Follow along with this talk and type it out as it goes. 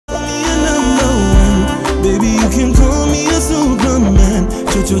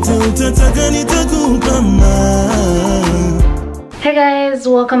chochote utataka nitakupa ma. Hey guys,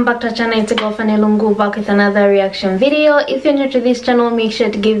 welcome back to our channel. It's your Fanny Lungu back with another reaction video. If you're new to this channel, make sure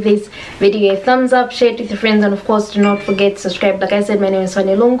to give this video a thumbs up, share it with your friends, and of course do not forget to subscribe. Like I said, my name is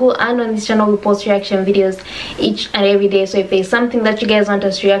Fanny Lungu, and on this channel we post reaction videos each and every day. So if there's something that you guys want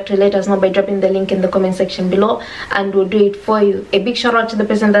us to react to, let us know by dropping the link in the comment section below and we'll do it for you. A big shout out to the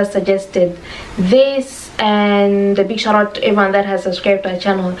person that suggested this, and a big shout out to everyone that has subscribed to our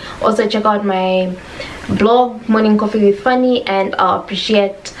channel. Also check out my blog Morning Coffee with Fanny and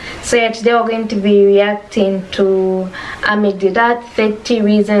appreciate. So yeah, today we're going to be reacting to Ahmed Deedat, 30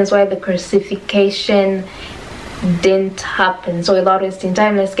 reasons why the crucifixion didn't happen. So without wasting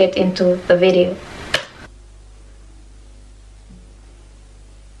time, let's get into the video.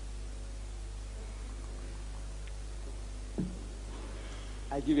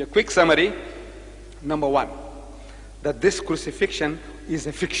 I give you a quick summary. Number one, that this crucifixion is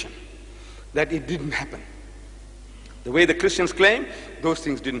a fiction, that it didn't happen. The way the Christians claim, those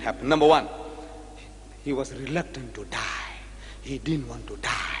things didn't happen. Number one, he was reluctant to die. He didn't want to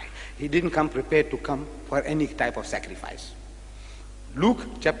die. He didn't come prepared to come for any type of sacrifice. Luke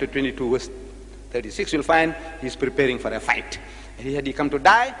chapter 22 verse 36, you'll find he's preparing for a fight. And had he come to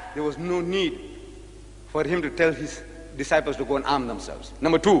die, there was no need for him to tell his disciples to go and arm themselves.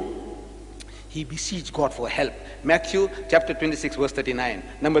 Number two, he beseeched God for help. Matthew chapter 26 verse 39.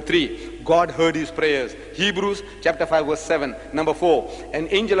 Number 3, God heard his prayers. Hebrews chapter 5 verse 7. Number 4, an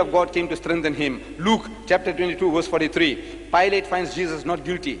angel of God came to strengthen him. Luke chapter 22 verse 43. Pilate finds Jesus not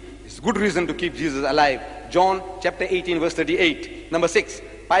guilty. It's good reason to keep Jesus alive. John chapter 18 verse 38. Number 6,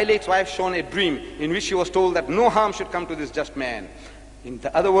 Pilate's wife shown a dream in which she was told that no harm should come to this just man. In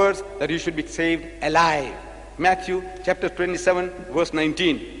other words, that he should be saved alive. Matthew chapter 27 verse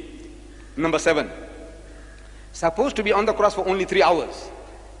 19. Number 7, supposed to be on the cross for only 3 hours.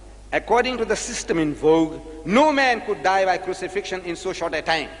 According to the system in vogue, no man could die by crucifixion in so short a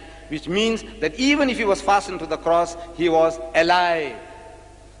time, which means that even if he was fastened to the cross, he was alive.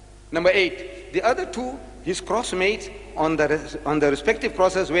 Number 8, the other two, his crossmates on the respective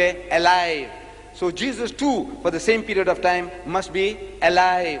crosses, were alive. So Jesus too, for the same period of time, must be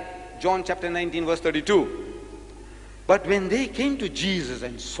alive. John chapter 19 verse 32. But when they came to Jesus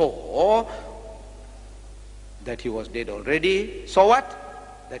and saw that he was dead already, saw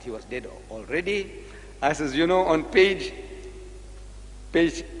what? That he was dead already. I says, you know, on page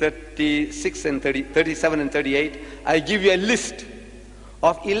 36 and 37 and 38, I give you a list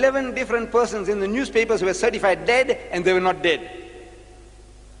of 11 different persons in the newspapers who were certified dead and they were not dead.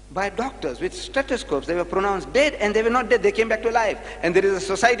 By doctors with stethoscopes, they were pronounced dead and they were not dead, they came back to life. And there is a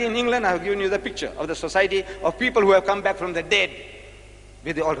society in England, I have given you the picture of the society of people who have come back from the dead.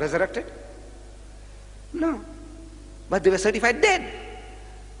 Were they all resurrected? No. But they were certified dead.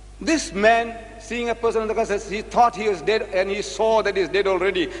 This man, seeing a person on the cross, says he thought he was dead and he saw that he is dead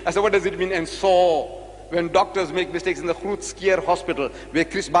already. I said, what does it mean, and saw? When doctors make mistakes in the Crucifixion hospital, where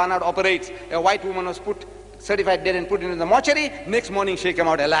Chris Barnard operates, a white woman was certified dead and put into the mortuary, next morning she came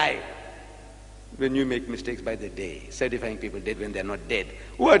out alive. When you make mistakes by the day, certifying people dead when they're not dead,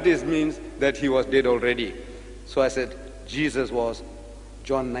 what this means that he was dead already. So I said, Jesus was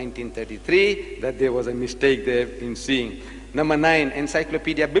John 19:33, that there was a mistake there in seeing. Number 9,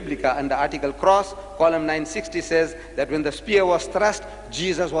 Encyclopedia Biblica under article cross, column 960 says that when the spear was thrust,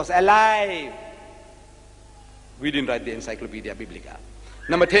 Jesus was alive. We didn't write the Encyclopedia Biblica.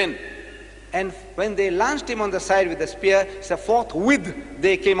 Number 10, and when they launched him on the side with the spear, so forthwith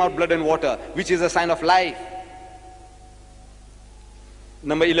there came out blood and water, which is a sign of life.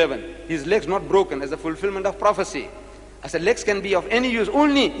 Number 11, his legs not broken as a fulfillment of prophecy. I said legs can be of any use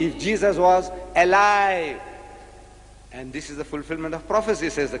only if Jesus was alive. And this is the fulfillment of prophecy,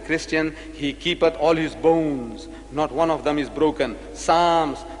 says the Christian. He keepeth all his bones, not one of them is broken.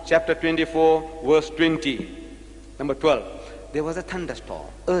 Psalms chapter 24 verse 20. Number 12, there was a thunderstorm,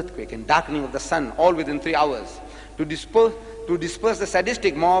 earthquake, and darkening of the sun, all within 3 hours, to disperse the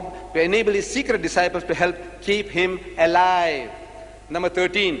sadistic mob, to enable his secret disciples to help keep him alive. Number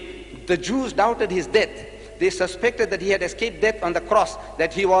 13, the Jews doubted his death. They suspected that he had escaped death on the cross,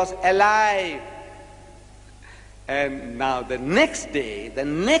 that he was alive. And now the next day,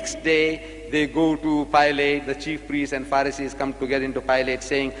 they go to Pilate, the chief priests and Pharisees come together into Pilate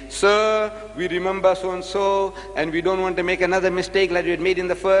saying, Sir, we remember so-and-so, and we don't want to make another mistake like we had made in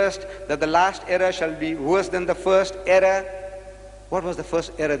the first, that the last error shall be worse than the first error. What was the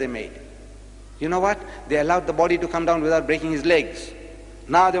first error they made? You know what? They allowed the body to come down without breaking his legs.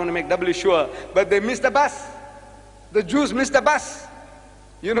 Now they want to make doubly sure, but they missed the bus. The Jews missed the bus.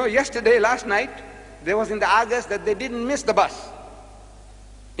 You know, last night, there was in the Argus that they didn't miss the bus.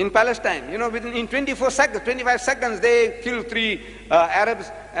 In Palestine, in 24 seconds, 25 seconds, they killed 3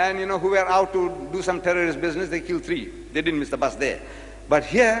 Arabs, and who were out to do some terrorist business, they killed 3. They didn't miss the bus there. But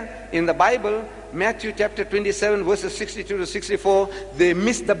here in the Bible, Matthew chapter 27, verses 62 to 64, they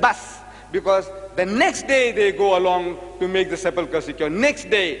missed the bus, because the next day they go along to make the sepulchre secure. Next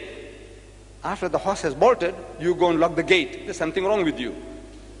day, after the horse has bolted, you go and lock the gate. There's something wrong with you.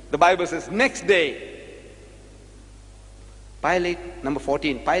 The Bible says, next day. Pilate, number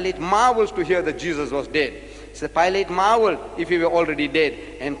 14, Pilate marvels to hear that Jesus was dead. So Pilate marveled if he were already dead.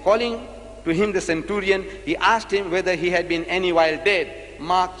 And calling to him the centurion, he asked him whether he had been any while dead.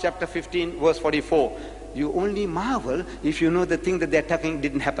 Mark chapter 15, verse 44. You only marvel if you know the thing that they're talking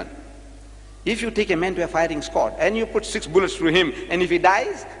didn't happen. If you take a man to a firing squad and you put 6 bullets through him, and if he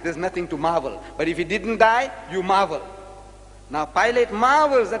dies, there's nothing to marvel. But if he didn't die, you marvel. Now Pilate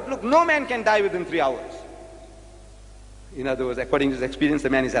marvels that, look, no man can die within 3 hours. In other words, according to his experience, the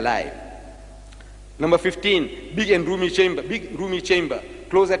man is alive. Number 15, big and roomy chamber,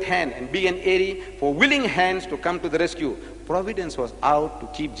 close at hand and big and airy for willing hands to come to the rescue. Providence was out to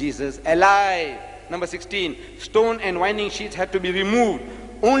keep Jesus alive. Number 16, stone and winding sheets had to be removed,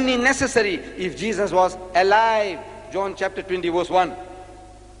 only necessary if Jesus was alive. John chapter 20, verse 1.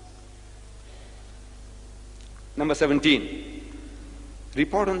 Number 17.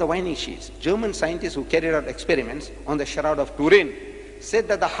 Report on the winding sheets. German scientists who carried out experiments on the Shroud of Turin said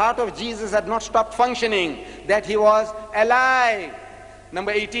that the heart of Jesus had not stopped functioning, that he was alive.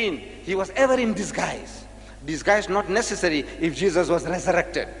 Number 18, he was ever in disguise. Disguise not necessary if Jesus was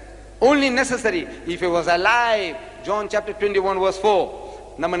resurrected. Only necessary if he was alive. John chapter 21, verse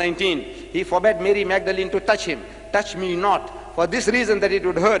 4. Number 19, he forbade Mary Magdalene to touch him. Touch me not, for this reason that it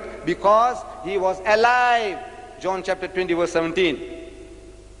would hurt, because he was alive. John chapter 20, verse 17.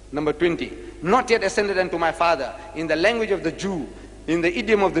 Number 20, not yet ascended unto my Father. In the language of the Jew, in the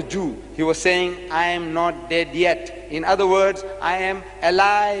idiom of the Jew, he was saying, I am not dead yet. In other words, I am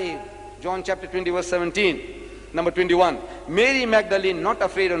alive. John chapter 20, verse 17. Number 21, Mary Magdalene not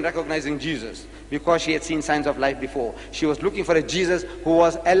afraid on recognizing Jesus, because she had seen signs of life before. She was looking for a Jesus who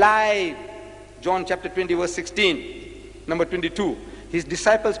was alive. John chapter 20, verse 16. Number 22, his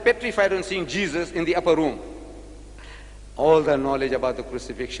disciples petrified on seeing Jesus in the upper room. All the knowledge about the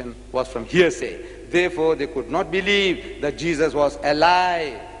crucifixion was from hearsay. Therefore, they could not believe that Jesus was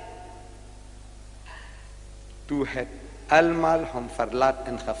alive. 2 had Almal, Hamfarlat,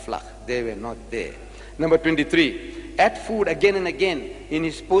 and Khaflach. They were not there. Number 23, ate food again and again in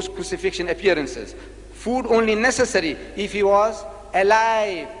his post-crucifixion appearances. Food only necessary if he was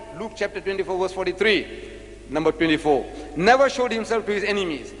alive. Luke chapter 24, verse 43. Number 24, never showed himself to his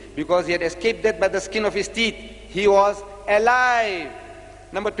enemies because he had escaped death by the skin of his teeth. He was alive.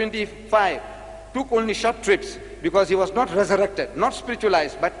 Number 25, took only short trips because he was not resurrected, not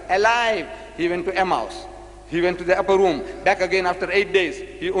spiritualized, but alive. He went to Emmaus. He went to the upper room, back again after 8 days.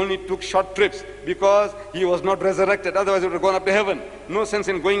 He only took short trips because he was not resurrected. Otherwise he would have gone up to heaven. No sense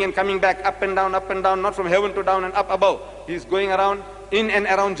in going and coming back, up and down, not from heaven to down and up above. He's going around, in and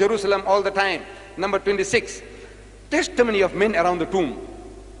around Jerusalem all the time. Number 26, testimony of men around the tomb.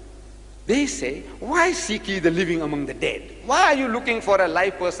 They say, why seek ye the living among the dead? Why are you looking for a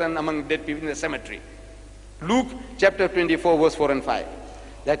live person among dead people in the cemetery? Luke chapter 24, verse 4 and 5.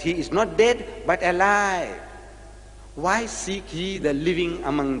 That he is not dead, but alive. Why seek ye the living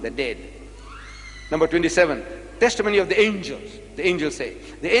among the dead? Number 27, testimony of the angels. The angels say,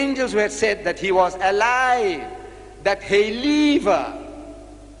 the angels who had said that he was alive, that he live,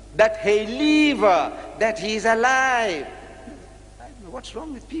 that he is alive. I don't know what's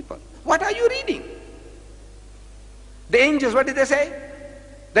wrong with people. What are you reading? The angels, what did they say?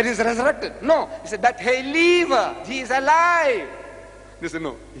 That he is resurrected. No, he said that he live, he is alive. They said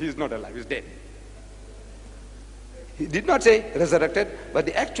no, he is not alive, he is dead. He did not say resurrected, but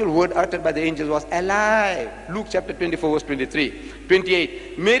the actual word uttered by the angels was alive. Luke chapter 24, verse 23.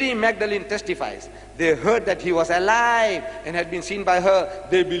 28, Mary Magdalene testifies. They heard that he was alive and had been seen by her.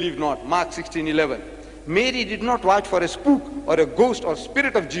 They believed not. Mark 16:11. Mary did not watch for a spook or a ghost or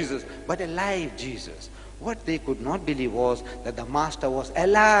spirit of Jesus, but a live Jesus. What they could not believe was that the Master was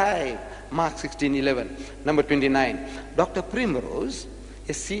alive. Mark 16:11. Number 29, Dr. Primrose,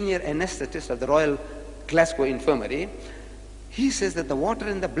 a senior anesthetist of the Royal Glasgow Infirmary, he says that the water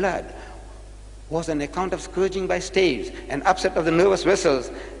in the blood was an account of scourging by staves and upset of the nervous vessels,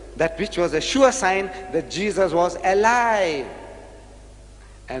 that which was a sure sign that Jesus was alive.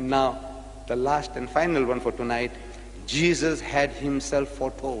 And now, the last and final one for tonight, Jesus had himself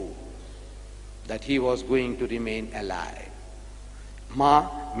foretold that he was going to remain alive.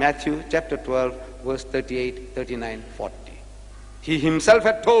 Matthew chapter 12, verse 38, 39, 40. He himself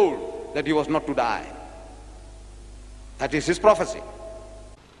had told that he was not to die. That is his prophecy.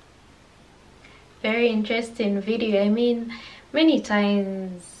 Very interesting video. I mean, many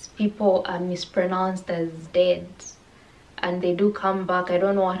times people are mispronounced as dead and they do come back. I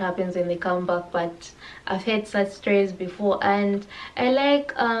don't know what happens when they come back, but I've heard such stories before. And I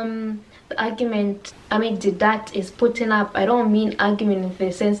like the argument Ahmed Deedat is putting up. I don't mean argument in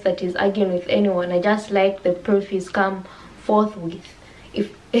the sense that he's arguing with anyone. I just like the proof he's come forth with.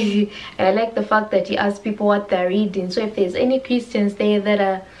 I like the fact that he asks people what they're reading. So if there's any Christians there that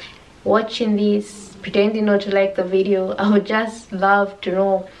are watching this pretending not to like the video, I would just love to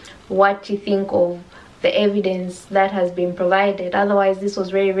know what you think of the evidence that has been provided. Otherwise, this was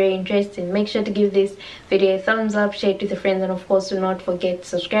very interesting. Make sure to give this video a thumbs up, share it with your friends, and of course do not forget to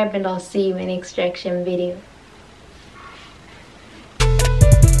subscribe, and I'll see you in the next reaction video.